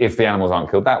if the animals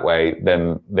aren't killed that way,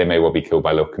 then they may well be killed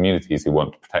by local communities who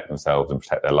want to protect themselves and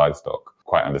protect their livestock,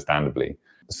 quite understandably.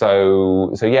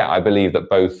 So yeah, I believe that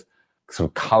both sort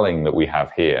of culling that we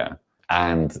have here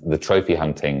and the trophy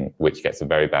hunting, which gets a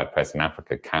very bad press in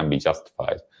Africa, can be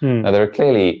justified. Now, there are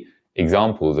clearly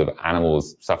examples of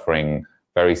animals suffering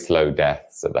very slow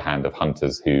deaths at the hand of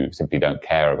hunters who simply don't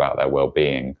care about their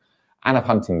well-being, and of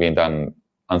hunting being done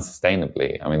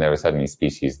unsustainably. I mean, there are certainly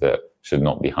species that should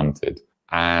not be hunted.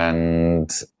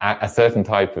 And at a certain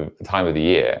time of the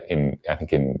year, I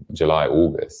think in July,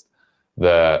 August,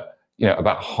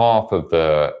 about half of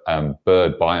the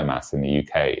bird biomass in the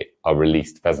UK are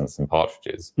released pheasants and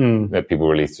partridges that people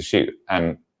release to shoot.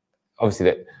 And obviously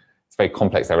it's a very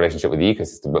complex, that relationship with the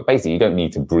ecosystem, but basically you don't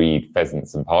need to breed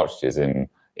pheasants and partridges in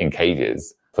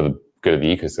cages for the good of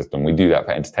the ecosystem. We do that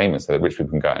for entertainment so that rich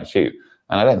people can go out and shoot.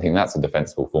 And I don't think that's a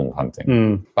defensible form of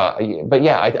hunting. But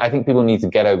yeah, I think people need to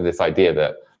get over this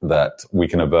idea that we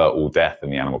can avert all death in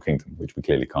the animal kingdom, which we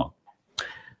clearly can't.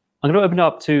 I'm going to open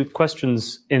up to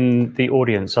questions in the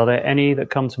audience. Are there any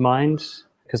that come to mind?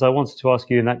 Because I wanted to ask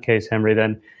you in that case, Henry,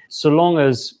 then, so long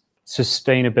as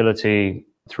sustainability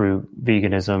through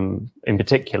veganism in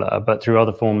particular, but through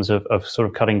other forms of sort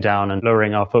of cutting down and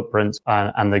lowering our footprints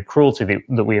and the cruelty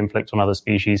that we inflict on other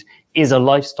species is a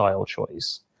lifestyle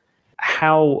choice,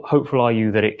 how hopeful are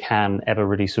you that it can ever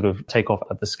really sort of take off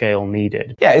at the scale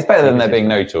needed? Yeah, it's better than there being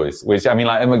no choice, which, I mean,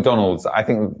 like at McDonald's, I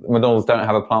think McDonald's don't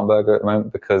have a plant burger at the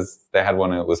moment because they had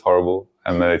one and it was horrible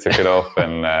and they took it off.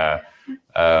 And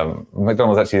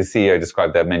McDonald's, actually, the CEO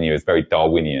described their menu as very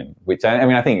Darwinian, which, I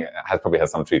mean, I think probably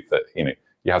has some truth that,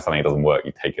 you have something that doesn't work,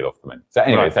 you take it off the menu. So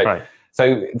anyway,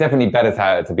 so definitely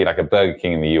better to be like a Burger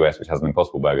King in the US, which has an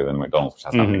Impossible Burger, than a McDonald's, which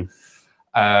has nothing.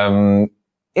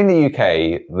 In the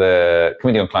UK, the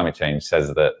Committee on Climate Change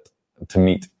says that to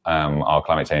meet our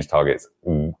climate change targets,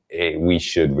 we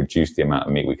should reduce the amount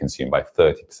of meat we consume by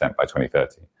 30% by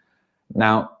 2030.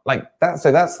 Now, that's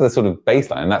the sort of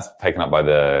baseline, and that's taken up by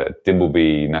the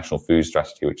Dimbleby National Food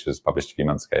Strategy, which was published a few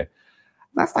months ago.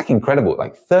 That's incredible,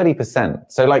 30%.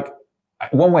 So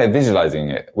one way of visualizing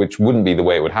it, which wouldn't be the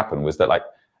way it would happen, was that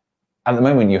at the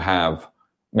moment you have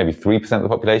maybe 3% of the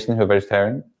population who are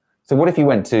vegetarian. So what if you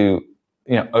went to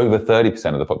over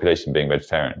 30% of the population being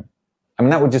vegetarian? I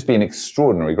mean, that would just be an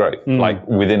extraordinary growth,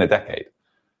 within a decade.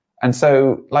 And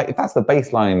so, if that's the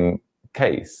baseline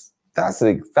case,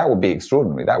 that would be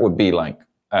extraordinary. That would be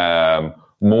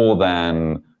more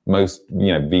than most,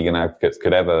 vegan advocates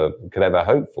could ever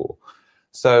hope for.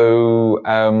 So,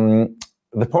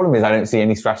 the problem is I don't see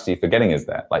any strategy for getting us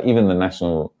there. Even the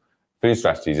National Food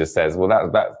Strategy just says, well,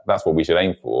 that's what we should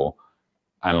aim for.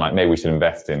 And maybe we should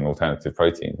invest in alternative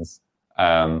proteins.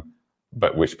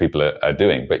 But which people are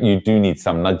doing. But you do need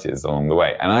some nudges along the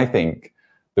way. And I think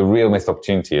the real missed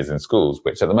opportunity is in schools,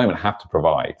 which at the moment have to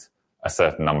provide a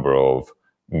certain number of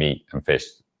meat and fish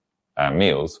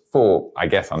meals for, I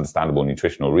guess, understandable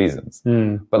nutritional reasons.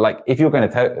 But if you're going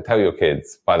to tell your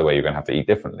kids, by the way, you're going to have to eat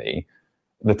differently,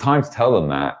 the time to tell them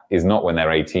that is not when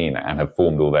they're 18 and have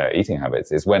formed all their eating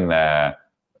habits. It's when they're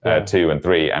 2 and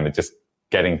 3 and they're just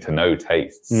getting to know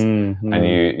tastes. And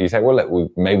you say, well,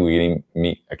 look, maybe we eat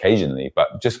meat occasionally,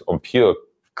 but just on pure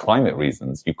climate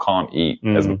reasons, you can't eat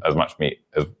as much meat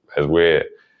as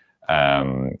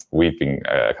we've been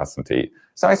accustomed to eat.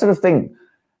 So I sort of think,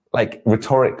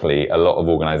 rhetorically, a lot of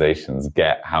organizations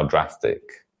get how drastic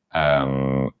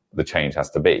the change has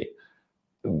to be.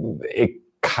 It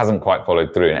hasn't quite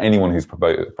followed through, and anyone who's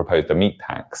proposed a meat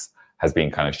tax has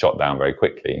been kind of shot down very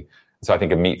quickly. So I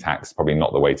think a meat tax is probably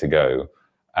not the way to go,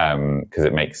 because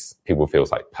it makes people feel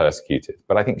persecuted.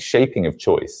 But I think shaping of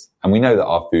choice, and we know that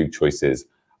our food choices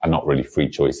are not really free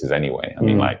choices anyway. I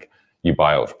mean, you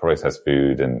buy ultra processed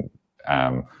food and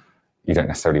you don't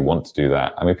necessarily want to do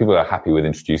that. I mean, people are happy with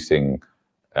introducing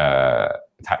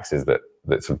taxes that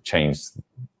sort of change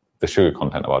the sugar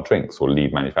content of our drinks or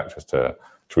lead manufacturers to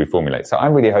reformulate. So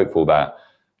I'm really hopeful that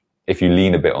if you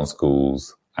lean a bit on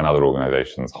schools and other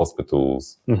organizations,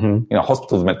 hospitals.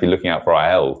 Hospitals are meant to be looking out for our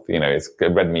health.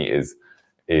 Red meat is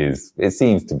it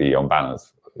seems to be on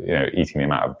balance. Eating the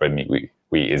amount of red meat we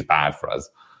eat is bad for us.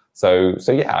 So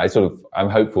yeah, I'm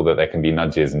hopeful that there can be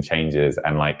nudges and changes.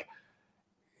 And like,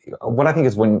 what I think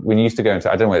is when you used to go into,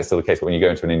 I don't know whether it's still the case, but when you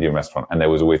go into an Indian restaurant and there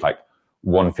was always like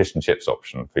one fish and chips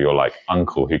option for your like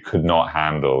uncle who could not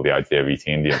handle the idea of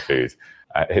eating Indian food.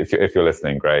 If you're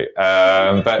listening, great.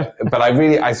 But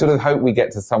I sort of hope we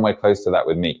get to somewhere close to that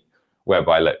with meat,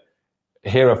 whereby look,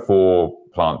 here are 4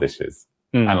 plant dishes,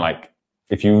 and like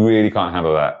if you really can't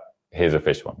handle that, here's a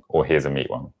fish one or here's a meat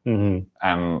one.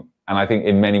 And I think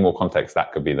in many more contexts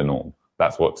that could be the norm.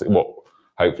 That's what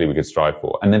hopefully we could strive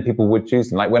for, and then people would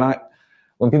choose. And like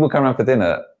when people come around for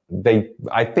dinner,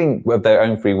 I think of their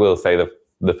own free will say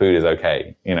the food is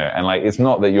okay, and like it's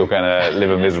not that you're going to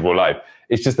live a miserable life.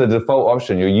 It's just the default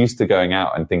option. You're used to going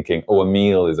out and thinking, a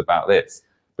meal is about this.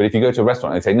 But if you go to a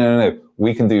restaurant and they say, no,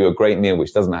 we can do you a great meal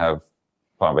which doesn't have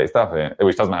plant-based stuff in it,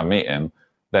 which doesn't have meat in,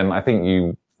 then I think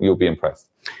you'll be impressed.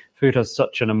 Food has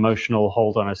such an emotional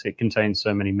hold on us. It contains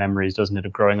so many memories, doesn't it,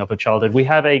 of growing up a childhood. We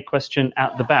have a question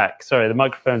at the back. Sorry, the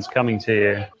microphone's coming to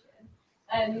you.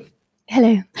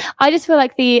 Hello. I just feel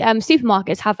like the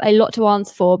supermarkets have a lot to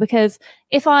answer for, because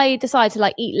if I decide to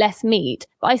like eat less meat,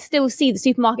 but I still see the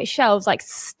supermarket shelves like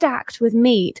stacked with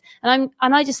meat, and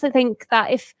I just think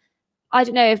that if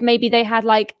maybe they had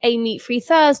like a meat-free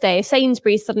Thursday, if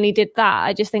Sainsbury's suddenly did that,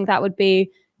 I just think that would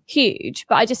be huge.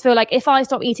 But I just feel like if I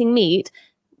stop eating meat,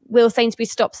 will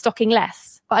Sainsbury's stop stocking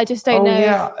less? But I just don't know.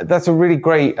 Yeah, that's a really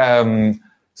great.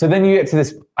 So then you get to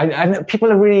this, and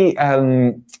people are really.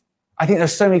 I think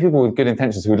there's so many people with good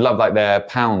intentions who would love like their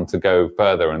pound to go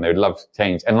further, and they would love to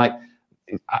change. And like,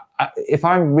 if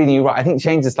I'm reading you right, I think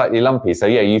change is slightly lumpy. So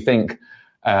yeah, you think,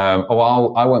 I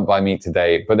won't buy meat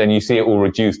today, but then you see it all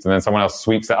reduced, and then someone else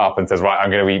sweeps it up and says, right,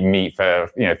 I'm going to eat meat for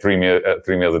 3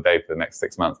 meals a day for the next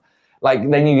 6 months. Like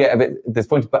then you get a bit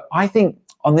disappointed. But I think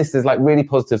on this, there's like really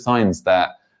positive signs that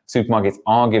supermarkets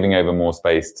are giving over more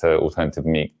space to alternative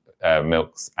meat,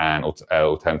 milks, and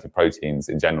alternative proteins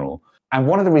in general. And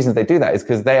one of the reasons they do that is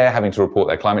because they are having to report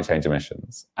their climate change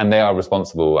emissions, and they are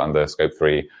responsible under Scope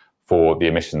 3 for the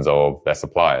emissions of their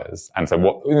suppliers. And so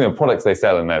what products they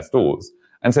sell in their stores.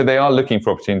 And so they are looking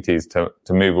for opportunities to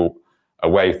move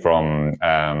away from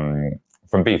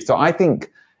beef. So I think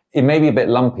it may be a bit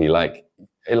lumpy, like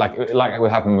it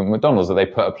would happen with McDonald's, that they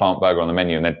put a plant burger on the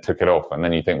menu and then took it off. And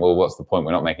then you think, well, what's the point?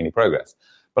 We're not making any progress.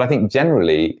 But I think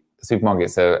generally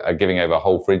supermarkets are giving over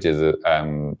whole fridges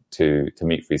to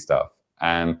meat-free stuff.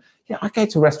 And yeah, I go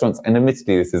to restaurants, and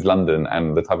admittedly this is London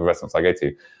and the type of restaurants I go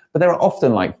to, but there are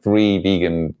often like 3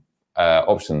 vegan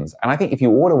options. And I think if you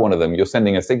order one of them, you're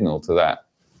sending a signal to that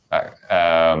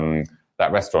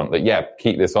restaurant that, yeah,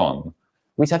 keep this on,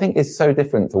 which I think is so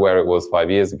different to where it was 5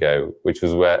 years ago, which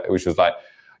was like,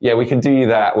 yeah, we can do you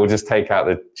that. We'll just take out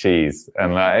the cheese.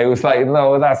 And it was like,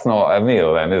 no, that's not a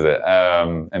meal then, is it?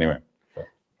 Anyway.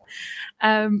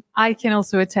 I can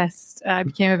also attest, I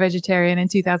became a vegetarian in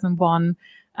 2001,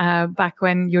 back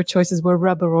when your choices were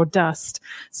rubber or dust.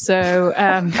 So,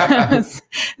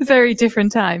 very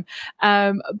different time.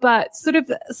 But sort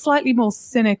of slightly more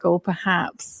cynical,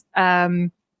 perhaps.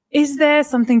 Is there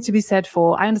something to be said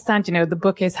for, I understand, the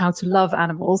book is how to love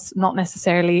animals, not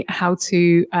necessarily how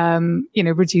to,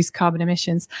 reduce carbon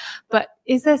emissions, but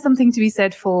is there something to be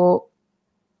said for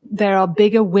there are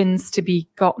bigger wins to be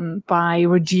gotten by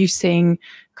reducing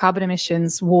carbon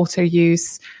emissions, water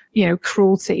use,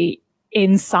 cruelty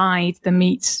inside the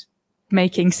meat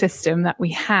making system that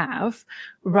we have,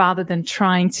 rather than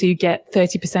trying to get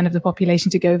 30% of the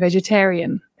population to go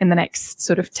vegetarian in the next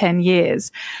sort of 10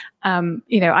 years.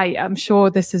 I'm sure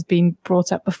this has been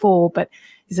brought up before, but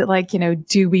is it like,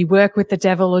 do we work with the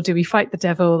devil or do we fight the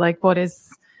devil? Like what is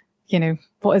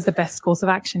the best course of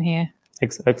action here?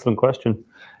 Excellent question.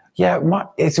 Yeah,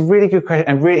 it's a really good question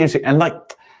and really interesting. And like,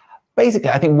 basically,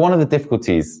 I think one of the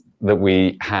difficulties that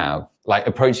we have, like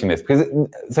approaching this,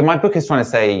 so my book is trying to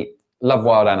say, love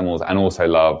wild animals and also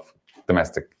love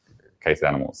domesticated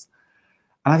animals.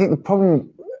 And I think the problem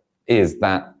is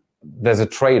that there's a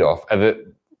trade-off,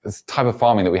 this type of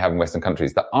farming that we have in Western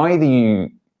countries, that either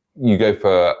you go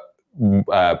for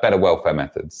better welfare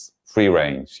methods, free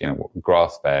range,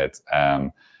 grass-fed,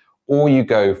 or you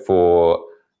go for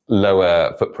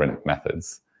lower footprint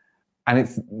methods. And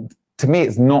to me,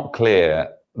 it's not clear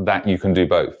that you can do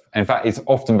both. In fact, it's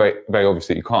often very, very obvious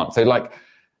that you can't. So like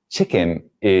chicken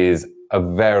is a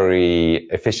very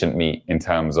efficient meat in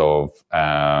terms of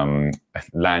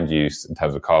land use, in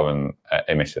terms of carbon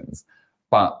emissions.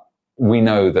 But we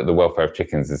know that the welfare of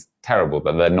chickens is terrible,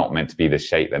 that they're not meant to be this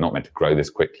shape. They're not meant to grow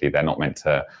this quickly. They're not meant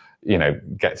to,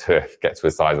 get to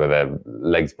a size where their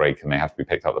legs break and they have to be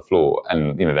picked up the floor.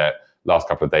 And, their last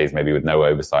couple of days maybe with no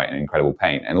oversight and incredible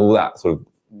pain and all that sort of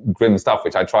grim stuff,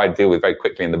 which I try to deal with very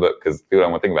quickly in the book because people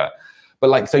don't want to think about it.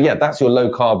 But that's your low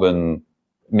carbon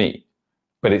meat,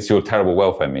 but it's your terrible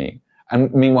welfare meat.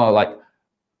 And meanwhile,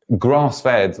 grass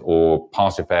fed or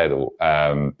pasture fed or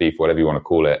beef, whatever you want to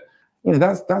call it,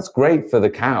 that's great for the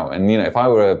cow. And,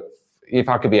 if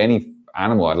I could be any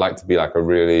animal, I'd like to be like a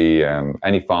really,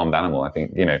 any farmed animal. I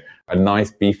think, a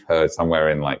nice beef herd somewhere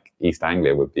in East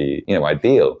Anglia would be,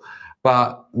 ideal.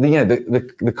 But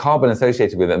the carbon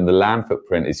associated with it and the land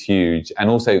footprint is huge.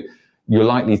 And also you're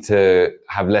likely to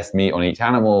have less meat on each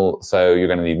animal. So you're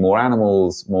going to need more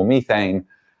animals, more methane.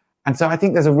 And so I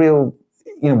think there's a real,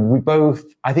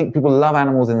 I think people love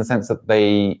animals in the sense that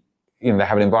they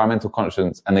have an environmental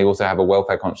conscience and they also have a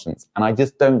welfare conscience. And I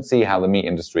just don't see how the meat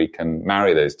industry can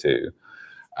marry those two.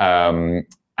 And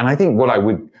I think I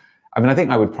would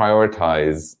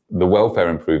prioritize the welfare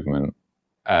improvement,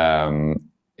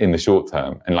 in the short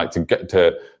term and to get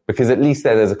to, because at least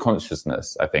there's a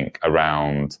consciousness, I think,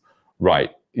 around, right,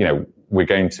 we're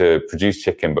going to produce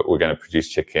chicken, but we're going to produce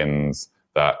chickens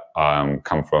that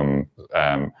come from,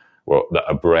 that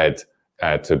are bred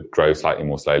to grow slightly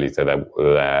more slowly so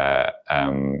their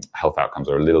health outcomes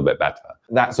are a little bit better.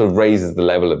 That sort of raises the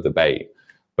level of debate.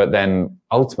 But then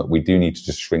ultimately, we do need to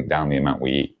just shrink down the amount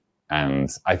we eat.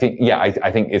 And I think,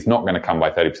 I think it's not going to come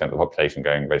by 30% of the population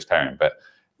going vegetarian, but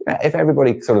if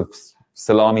everybody sort of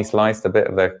salami sliced a bit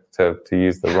of to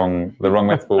use the wrong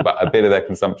metaphor, but a bit of their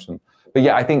consumption. But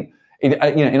I think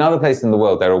in other places in the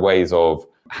world, there are ways of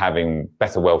having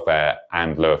better welfare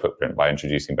and lower footprint by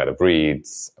introducing better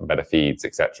breeds, better feeds,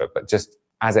 etc. But just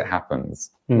as it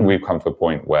happens, we've come to a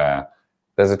point where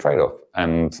there's a trade-off,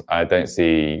 and I don't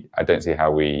see how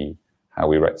we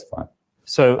rectify it.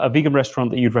 So a vegan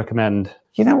restaurant that you'd recommend?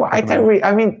 You know what?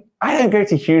 I don't go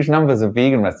to huge numbers of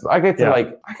vegan restaurants.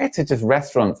 I go to just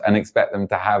restaurants and expect them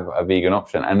to have a vegan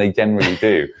option, and they generally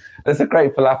do. There's a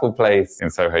great falafel place in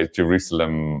Soho,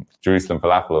 Jerusalem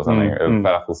falafel or something, a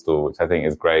falafel store, which I think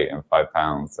is great, and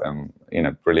 £5,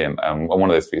 and brilliant. On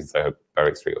one of those streets in Soho,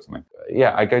 Berwick Street or something.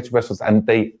 Yeah, I go to restaurants, and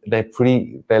they're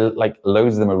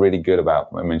loads of them are really good about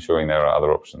ensuring there are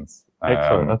other options.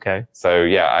 Excellent. Okay. So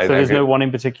there's no one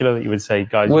in particular that you would say,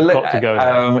 guys, you've got to go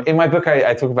there. In my book,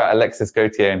 I talk about Alexis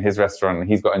Gauthier and his restaurant.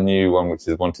 He's got a new one, which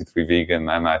is 123 Vegan.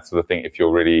 And I sort of think if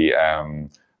you're really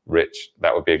rich,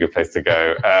 that would be a good place to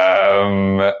go.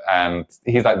 And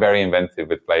he's very inventive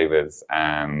with flavors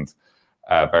and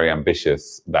very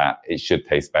ambitious that it should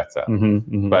taste better.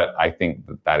 But I think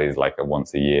that is like a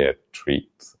once a year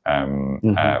treat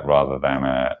rather than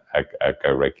a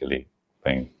go regularly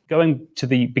thing. Going to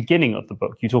the beginning of the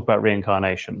book, you talk about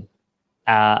reincarnation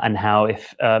and how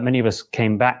if many of us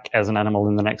came back as an animal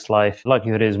in the next life,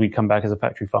 likelihood is we'd come back as a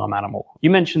factory farm animal. You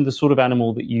mentioned the sort of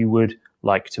animal that you would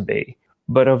like to be.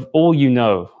 But of all you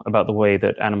know about the way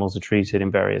that animals are treated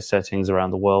in various settings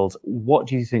around the world, what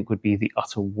do you think would be the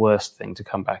utter worst thing to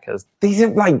come back as? These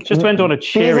are just to end on a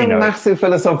cheery note. Massive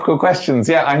philosophical questions.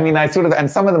 Yeah, I mean, and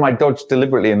some of them I dodged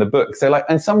deliberately in the book. So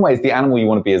in some ways, the animal you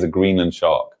want to be is a Greenland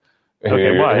shark.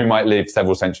 Who might live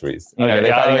several centuries.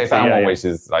 They found one which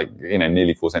is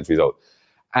nearly 4 centuries old.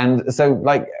 And so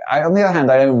on the other hand,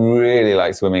 I don't really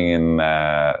like swimming in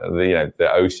the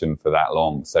ocean for that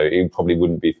long. So it probably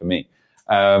wouldn't be for me.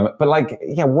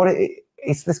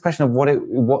 It's this question of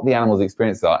what the animal's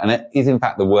experiences are. And it is in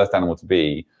fact the worst animal to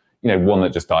be, one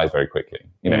that just dies very quickly.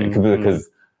 Because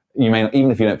even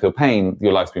if you don't feel pain,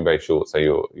 your life's been very short. So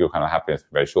your kind of happiness is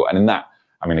very short. And in that,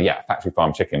 factory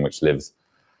farm chicken, which lives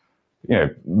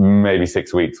maybe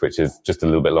 6 weeks, which is just a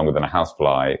little bit longer than a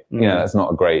housefly. That's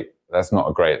not a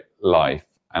great life.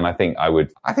 And I think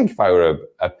if I were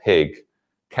a pig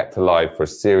kept alive for a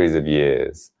series of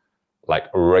years,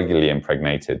 regularly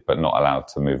impregnated, but not allowed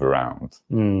to move around,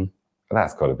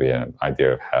 that's got to be an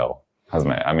idea of hell,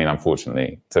 hasn't it? I mean,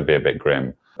 unfortunately, to be a bit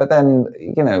grim. But then,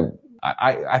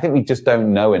 I think we just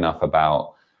don't know enough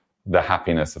about the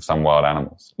happiness of some wild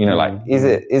animals. Is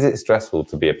it stressful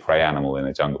to be a prey animal in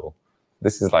a jungle?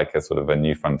 This is a sort of a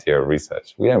new frontier of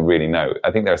research. We don't really know.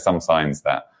 I think there are some signs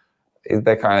that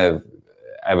their kind of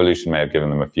evolution may have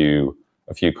given them a few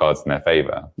cards in their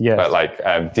favor. Yes.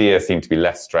 But deer seem to be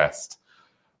less stressed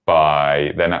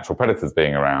by their natural predators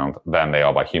being around than they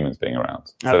are by humans being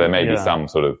around. So there may be some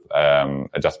sort of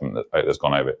adjustment that's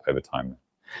gone over time.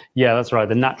 Yeah, that's right.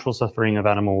 The natural suffering of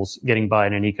animals getting by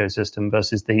in an ecosystem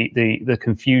versus the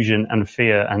confusion and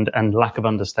fear and lack of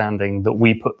understanding that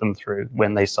we put them through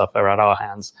when they suffer at our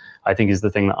hands, I think is the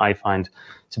thing that I find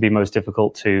to be most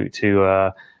difficult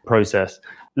to process.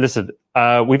 Listen,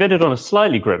 we've ended on a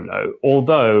slightly grim note,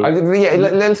 although...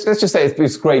 let's just say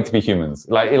it's great to be humans.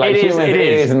 It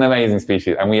is an amazing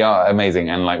species, and we are amazing,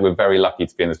 and we're very lucky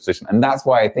to be in this position. And that's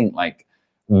why I think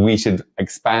we should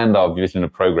expand our vision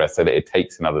of progress so that it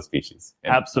takes in other species.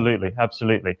 Absolutely.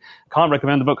 Can't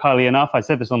recommend the book highly enough. I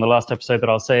said this on the last episode, but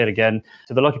I'll say it again.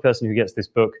 To the lucky person who gets this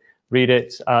book, read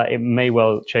it. It may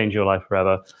well change your life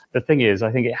forever. The thing is, I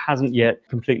think it hasn't yet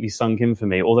completely sunk in for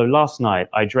me. Although last night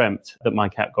I dreamt that my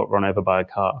cat got run over by a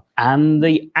car. And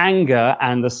the anger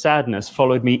and the sadness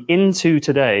followed me into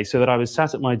today, so that I was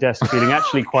sat at my desk feeling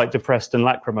actually quite depressed and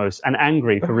lachrymose and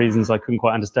angry for reasons I couldn't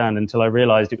quite understand, until I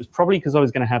realized it was probably because I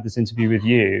was going to have this interview with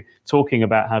you talking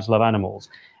about how to love animals.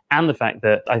 And the fact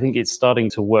that I think it's starting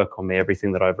to work on me,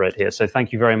 everything that I've read here. So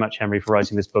thank you very much, Henry, for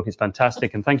writing this book. It's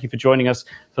fantastic. And thank you for joining us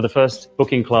for the first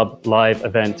Booking Club live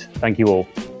event. Thank you all.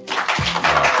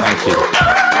 Thank you.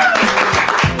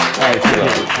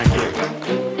 Thank you.